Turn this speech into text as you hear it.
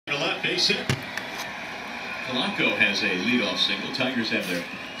base hit. Polanco has a leadoff single. Tigers have their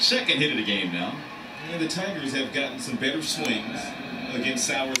second hit of the game now. And the Tigers have gotten some better swings against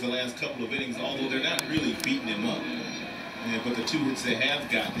Sowers the last couple of innings, although they're not really beating him up. But the two hits they have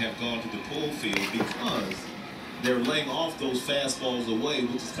gotten have gone to the pull field because they're laying off those fastballs away,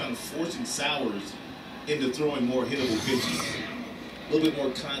 which is kind of forcing Sowers into throwing more hittable pitches. A little bit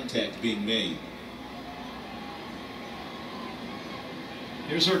more contact being made.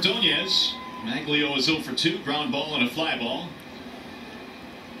 Here's Ordonez. Maglio is 0 for 2. Ground ball and a fly ball.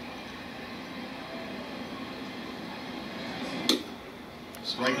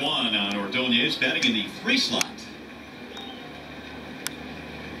 Strike one on Ordonez, batting in the 3 slot.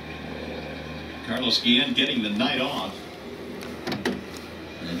 Carlos Guillen getting the night off.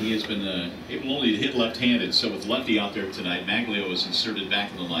 And he has been able only to hit left-handed, so with lefty out there tonight, Maglio is inserted back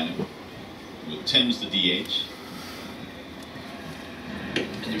in the lineup with Thames the DH.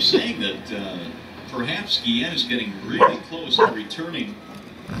 And they're saying that perhaps Guillen is getting really close to returning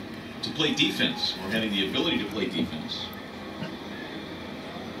to play defense, or having the ability to play defense.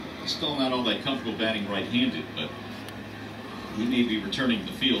 He's still not all that comfortable batting right-handed, but he may be returning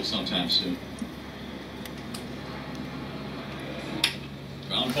to the field sometime soon.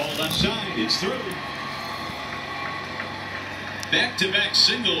 Ground ball left side, it's through. Back-to-back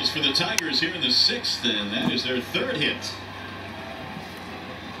singles for the Tigers here in the 6th, and that is their 3rd hit.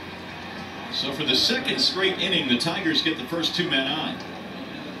 So for the 2nd straight inning, the Tigers get the first 2 men on.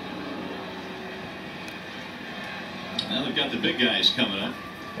 Now they've got the big guys coming up.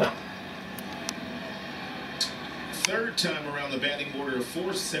 3rd time around the batting order, a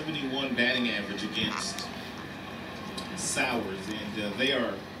 .471 batting average against Sowers, and they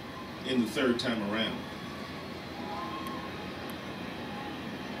are in the 3rd time around.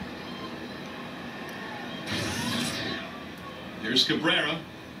 Here's Cabrera.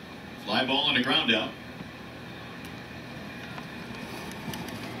 Fly ball and a ground out.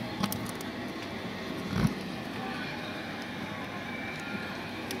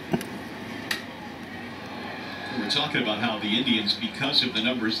 We're talking about how the Indians, because of the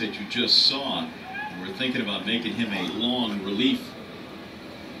numbers that you just saw, we're thinking about making him a long relief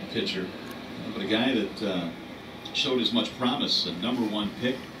pitcher. But a guy that showed as much promise, a #1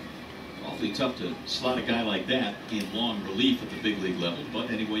 pick. Awfully tough to slot a guy like that in long relief at the big league level, but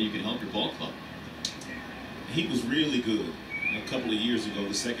any way you can help your ball club. He was really good a couple of years ago,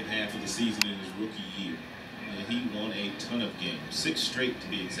 the second half of the season in his rookie year. He won a ton of games, 6 straight to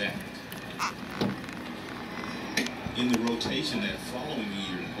be exact. In the rotation that following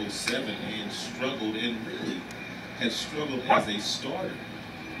year, 07, and struggled, and really has struggled as a starter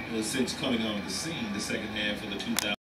since coming on the scene the second half of the 2000.